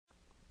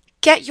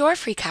Get your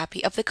free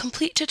copy of the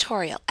complete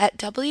tutorial at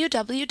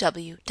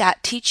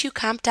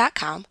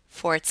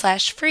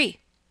www.teachucomp.com/free.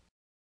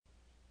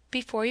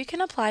 Before you can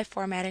apply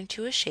formatting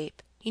to a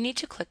shape, you need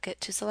to click it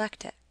to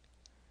select it.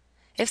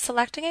 If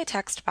selecting a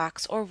text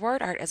box or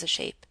word art as a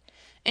shape,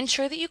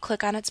 ensure that you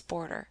click on its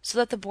border so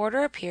that the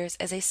border appears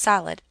as a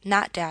solid,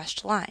 not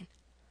dashed line.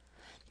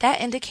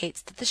 That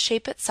indicates that the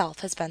shape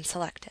itself has been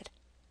selected.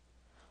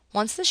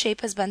 Once the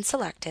shape has been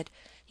selected,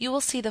 you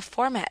will see the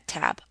Format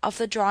tab of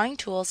the Drawing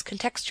Tools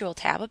Contextual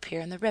tab appear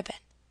in the ribbon.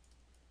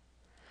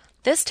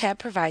 This tab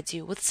provides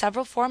you with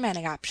several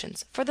formatting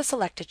options for the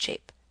selected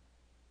shape.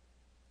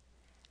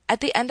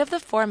 At the end of the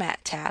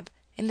Format tab,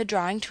 in the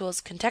Drawing Tools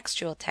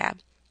Contextual tab,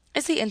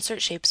 is the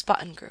Insert Shapes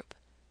button group.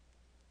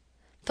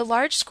 The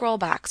large scroll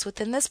box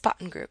within this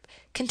button group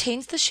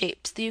contains the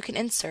shapes that you can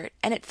insert,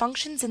 and it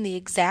functions in the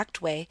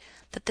exact way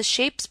that the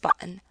Shapes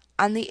button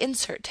on the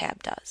Insert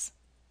tab does.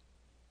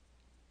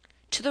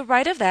 To the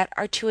right of that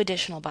are two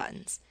additional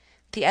buttons,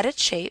 the Edit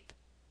Shape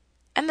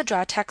and the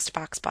Draw Text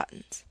Box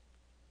buttons.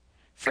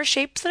 For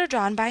shapes that are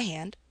drawn by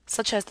hand,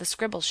 such as the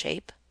scribble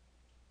shape,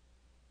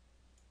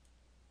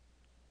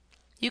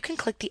 you can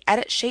click the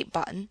Edit Shape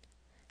button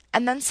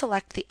and then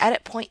select the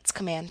Edit Points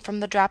command from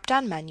the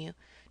drop-down menu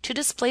to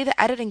display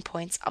the editing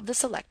points of the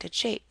selected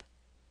shape.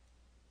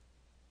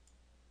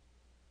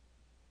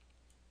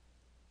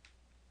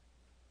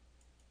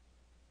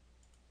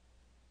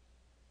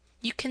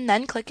 You can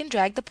then click and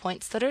drag the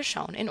points that are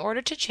shown in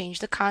order to change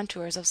the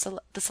contours of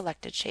the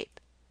selected shape.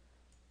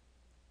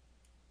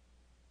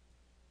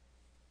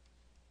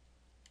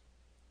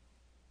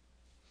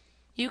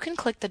 You can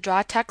click the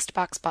Draw Text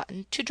Box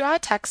button to draw a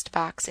text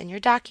box in your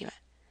document.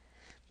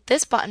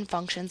 This button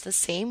functions the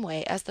same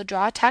way as the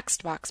Draw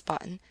Text Box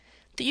button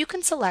that you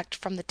can select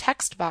from the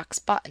Text Box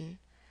button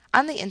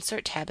on the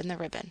Insert tab in the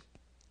ribbon.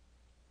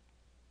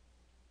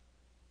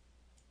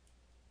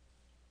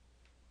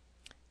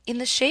 In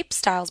the Shape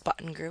Styles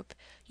button group,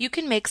 you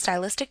can make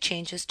stylistic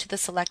changes to the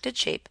selected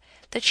shape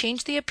that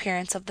change the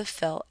appearance of the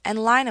fill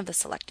and line of the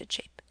selected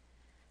shape.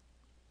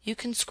 You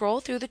can scroll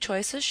through the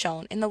choices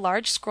shown in the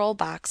large scroll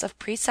box of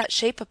preset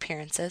shape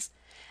appearances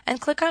and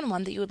click on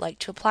one that you would like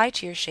to apply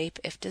to your shape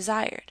if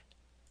desired.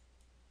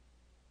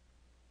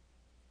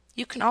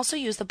 You can also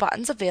use the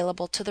buttons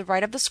available to the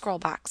right of the scroll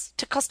box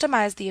to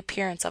customize the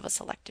appearance of a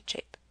selected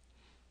shape.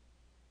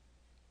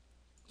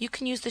 You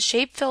can use the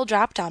Shape Fill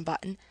drop-down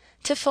button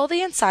to fill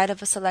the inside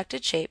of a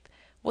selected shape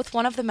with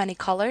one of the many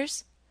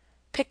colors,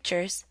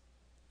 pictures,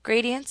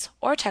 gradients,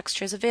 or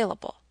textures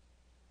available.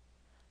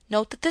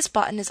 Note that this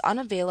button is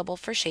unavailable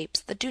for shapes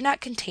that do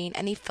not contain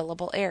any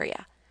fillable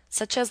area,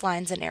 such as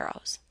lines and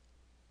arrows.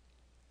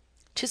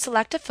 To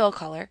select a fill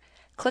color,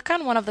 click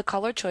on one of the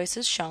color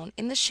choices shown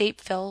in the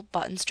Shape Fill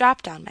button's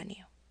drop-down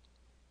menu.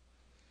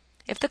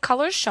 If the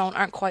colors shown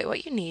aren't quite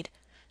what you need,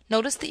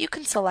 notice that you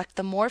can select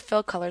the More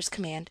Fill Colors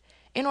command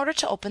in order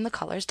to open the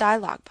Colors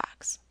dialog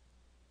box.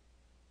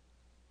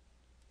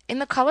 In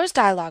the Colors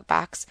dialog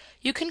box,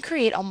 you can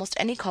create almost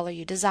any color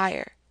you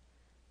desire.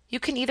 You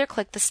can either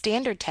click the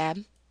Standard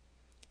tab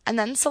and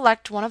then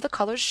select one of the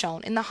colors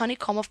shown in the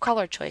honeycomb of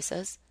color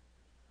choices,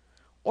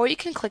 or you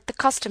can click the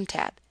Custom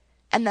tab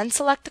and then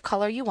select the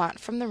color you want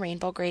from the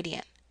rainbow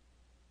gradient.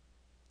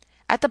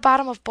 At the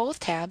bottom of both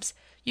tabs,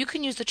 you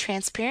can use the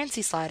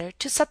Transparency slider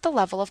to set the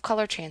level of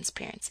color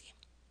transparency.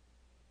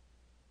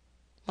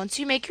 Once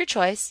you make your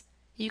choice,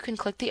 you can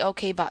click the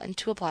OK button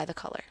to apply the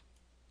color.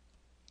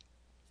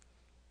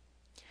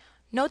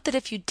 Note that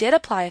if you did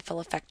apply a fill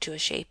effect to a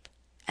shape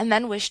and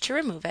then wish to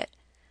remove it,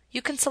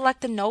 you can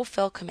select the No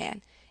Fill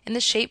command in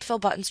the Shape Fill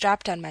button's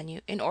drop-down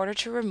menu in order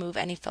to remove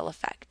any fill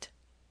effect.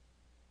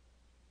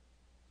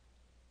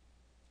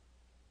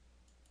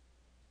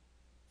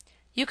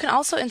 You can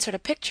also insert a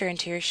picture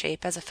into your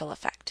shape as a fill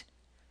effect.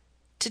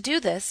 To do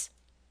this,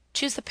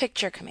 choose the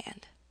Picture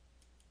command.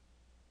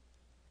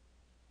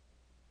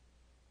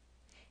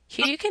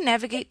 Here you can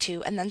navigate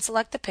to and then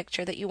select the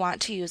picture that you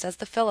want to use as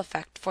the fill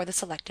effect for the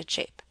selected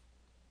shape.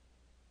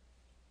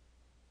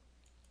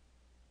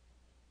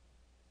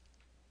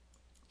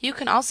 You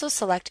can also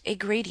select a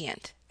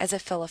gradient as a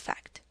fill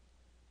effect.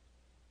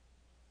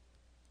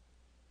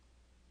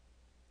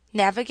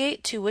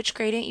 Navigate to which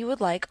gradient you would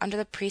like under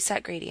the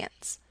preset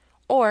gradients,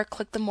 or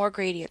click the More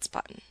Gradients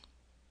button.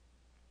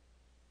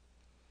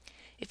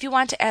 If you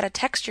want to add a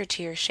texture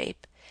to your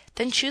shape,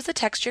 then choose the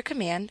Texture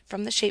command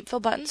from the Shape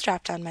Fill button's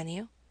drop-down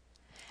menu,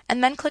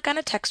 and then click on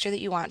a texture that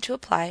you want to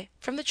apply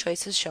from the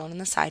choices shown in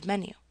the side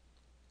menu.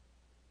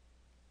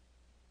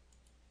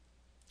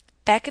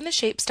 Back in the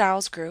Shape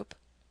Styles group,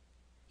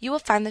 you will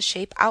find the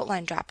Shape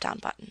Outline drop-down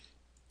button.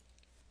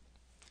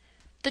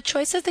 The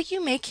choices that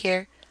you make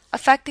here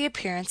affect the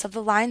appearance of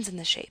the lines in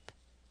the shape.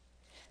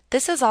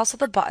 This is also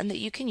the button that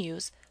you can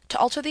use to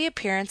alter the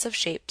appearance of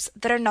shapes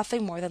that are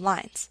nothing more than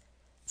lines,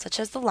 such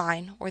as the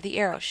line or the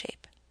arrow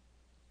shape.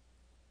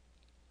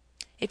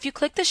 If you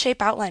click the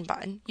Shape Outline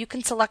button, you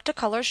can select a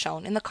color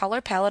shown in the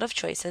color palette of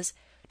choices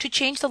to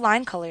change the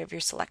line color of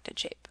your selected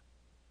shape.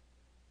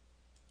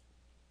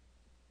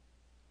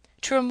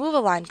 To remove a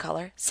line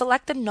color,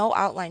 select the No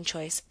Outline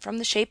choice from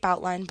the Shape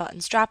Outline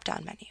button's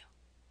drop-down menu.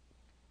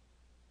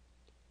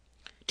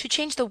 To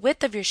change the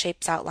width of your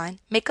shape's outline,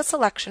 make a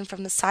selection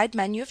from the side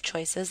menu of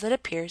choices that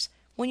appears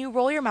when you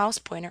roll your mouse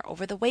pointer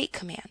over the Weight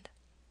command.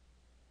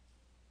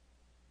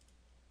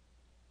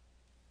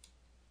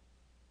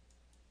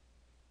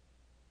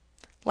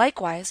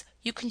 Likewise,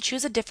 you can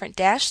choose a different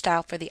dash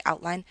style for the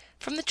outline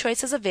from the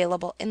choices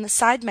available in the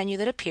side menu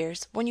that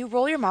appears when you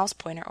roll your mouse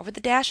pointer over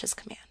the Dashes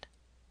command.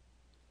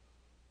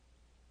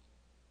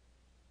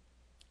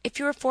 If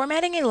you are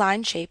formatting a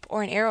line shape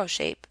or an arrow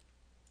shape,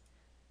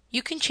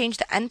 you can change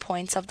the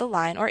endpoints of the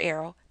line or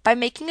arrow by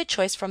making a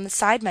choice from the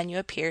side menu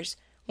appears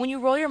when you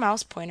roll your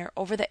mouse pointer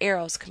over the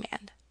Arrows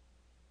command.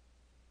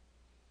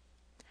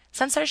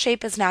 Since our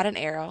shape is not an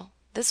arrow,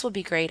 this will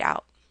be grayed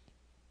out.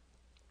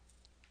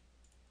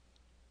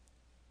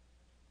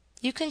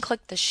 You can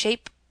click the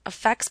Shape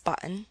Effects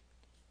button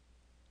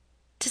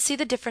to see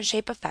the different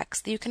shape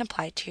effects that you can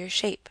apply to your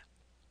shape.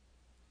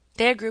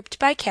 They are grouped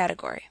by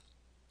category.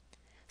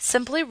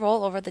 Simply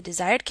roll over the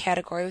desired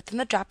category within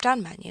the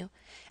drop-down menu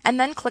and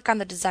then click on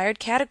the desired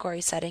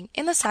category setting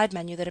in the side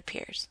menu that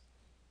appears.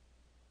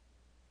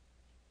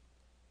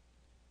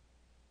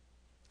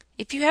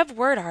 If you have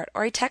word art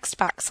or a text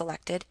box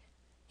selected,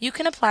 you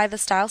can apply the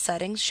style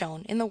settings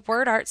shown in the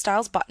Word Art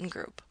Styles button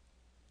group.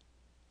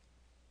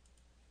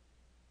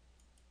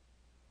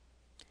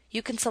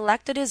 You can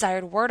select the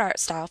desired word art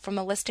style from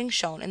the listing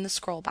shown in the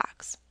scroll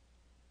box.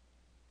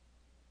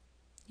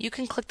 You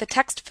can click the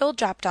Text Fill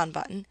drop-down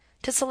button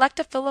to select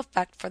a fill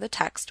effect for the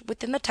text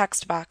within the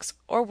text box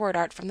or word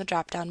art from the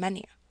drop-down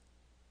menu.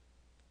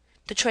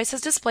 The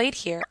choices displayed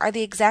here are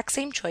the exact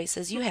same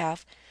choices you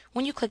have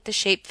when you click the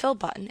Shape Fill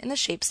button in the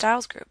Shape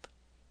Styles group.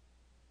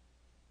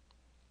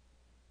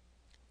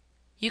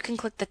 You can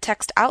click the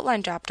Text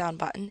Outline drop-down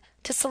button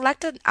to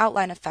select an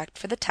outline effect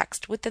for the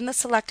text within the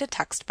selected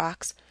text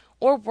box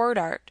or word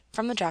art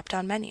from the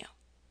drop-down menu.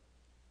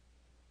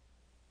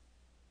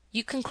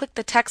 You can click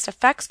the Text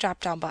Effects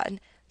drop-down button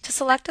to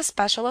select a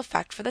special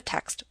effect for the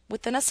text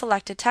within a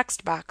selected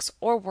text box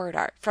or word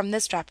art from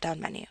this drop-down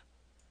menu.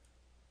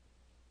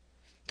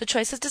 The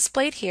choices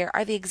displayed here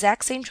are the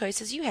exact same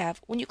choices you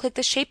have when you click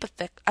the Shape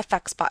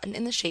Effects button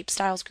in the Shape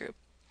Styles group.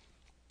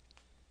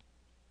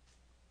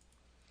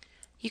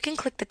 You can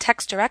click the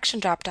Text Direction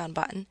drop-down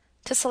button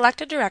to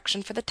select a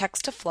direction for the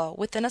text to flow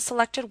within a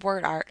selected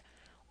word art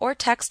or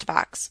text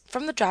box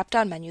from the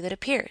drop-down menu that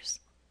appears.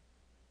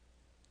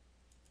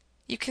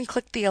 You can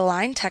click the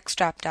Align Text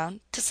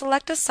drop-down to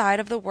select a side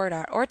of the word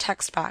art or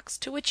text box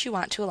to which you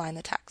want to align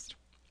the text.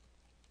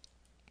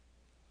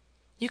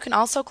 You can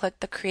also click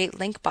the Create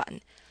Link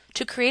button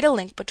to create a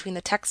link between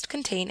the text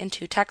contained in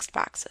two text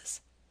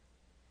boxes.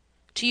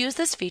 To use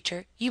this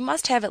feature, you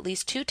must have at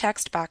least two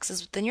text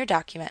boxes within your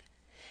document,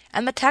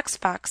 and the text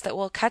box that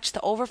will catch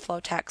the overflow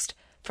text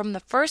from the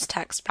first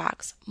text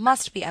box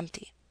must be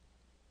empty.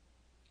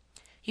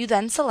 You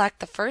then select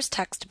the first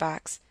text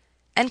box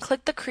and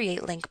click the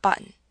Create Link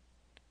button.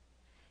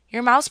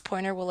 Your mouse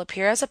pointer will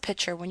appear as a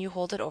picture when you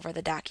hold it over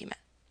the document.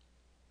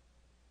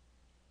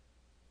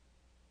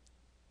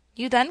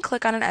 You then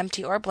click on an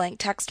empty or blank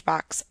text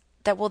box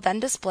that will then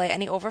display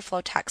any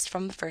overflow text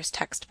from the first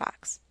text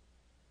box.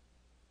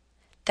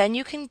 Then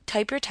you can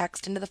type your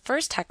text into the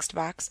first text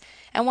box,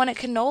 and when it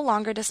can no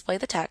longer display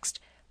the text,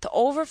 the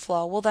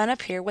overflow will then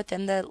appear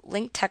within the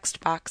linked text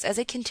box as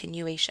a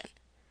continuation.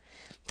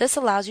 This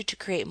allows you to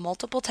create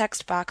multiple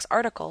text box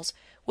articles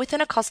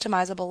within a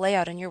customizable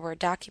layout in your Word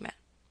document.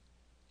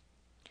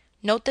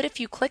 Note that if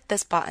you click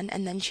this button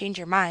and then change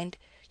your mind,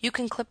 you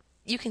can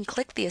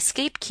click the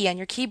Escape key on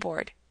your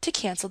keyboard to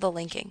cancel the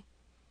linking.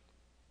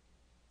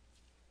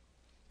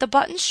 The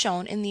buttons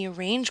shown in the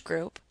Arrange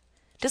group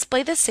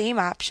display the same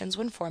options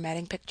when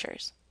formatting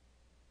pictures.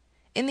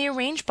 In the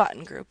Arrange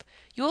button group,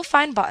 you will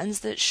find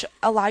buttons that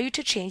allow you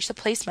to change the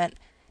placement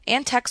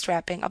and text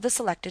wrapping of the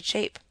selected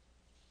shape.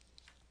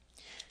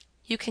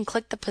 You can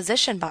click the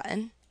Position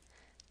button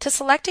to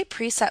select a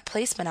preset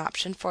placement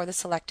option for the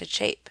selected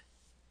shape.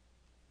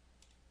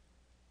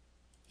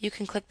 You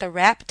can click the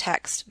Wrap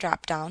Text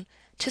drop-down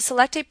to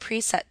select a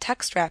preset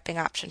text wrapping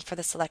option for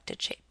the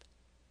selected shape.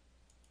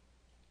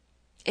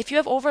 If you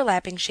have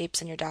overlapping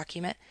shapes in your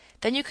document,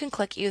 then you can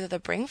click either the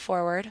Bring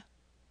Forward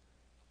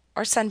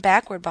or Send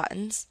Backward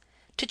buttons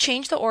to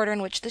change the order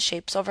in which the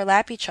shapes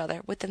overlap each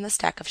other within the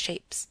stack of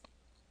shapes.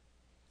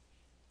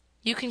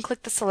 You can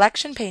click the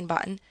Selection Pane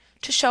button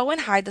to show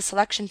and hide the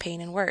selection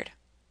pane in Word.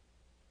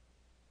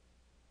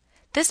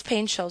 This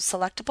pane shows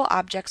selectable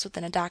objects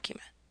within a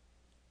document.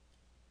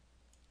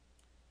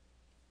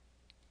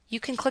 You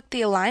can click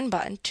the Align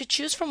button to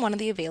choose from one of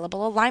the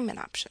available alignment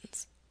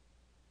options.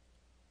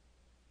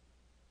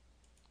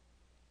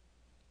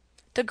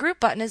 The Group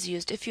button is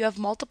used if you have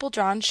multiple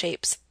drawn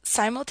shapes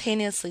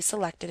simultaneously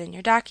selected in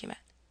your document.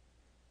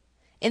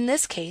 In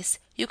this case,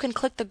 you can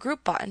click the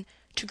Group button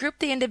to group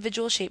the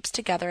individual shapes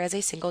together as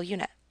a single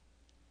unit.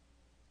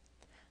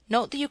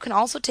 Note that you can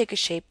also take a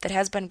shape that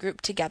has been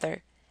grouped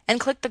together and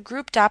click the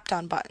Group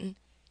drop-down button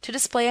to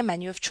display a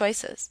menu of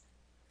choices.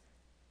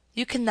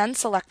 You can then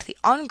select the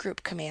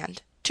Ungroup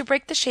command to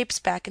break the shapes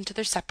back into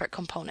their separate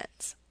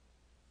components.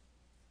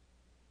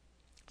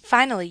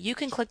 Finally, you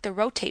can click the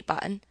Rotate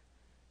button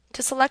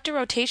to select a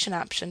rotation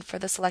option for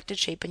the selected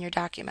shape in your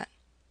document.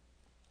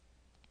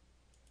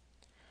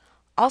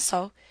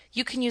 Also,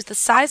 you can use the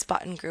Size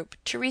button group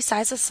to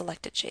resize a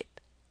selected shape.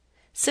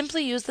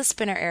 Simply use the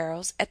spinner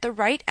arrows at the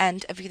right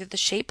end of either the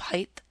shape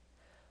height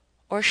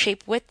or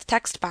shape width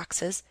text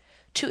boxes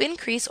to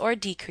increase or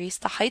decrease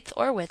the height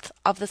or width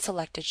of the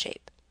selected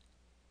shape.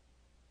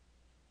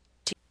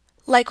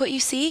 Like what you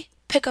see?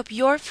 Pick up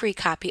your free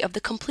copy of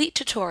the complete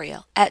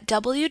tutorial at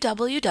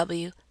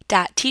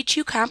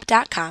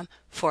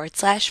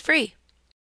www.teachucomp.com/free.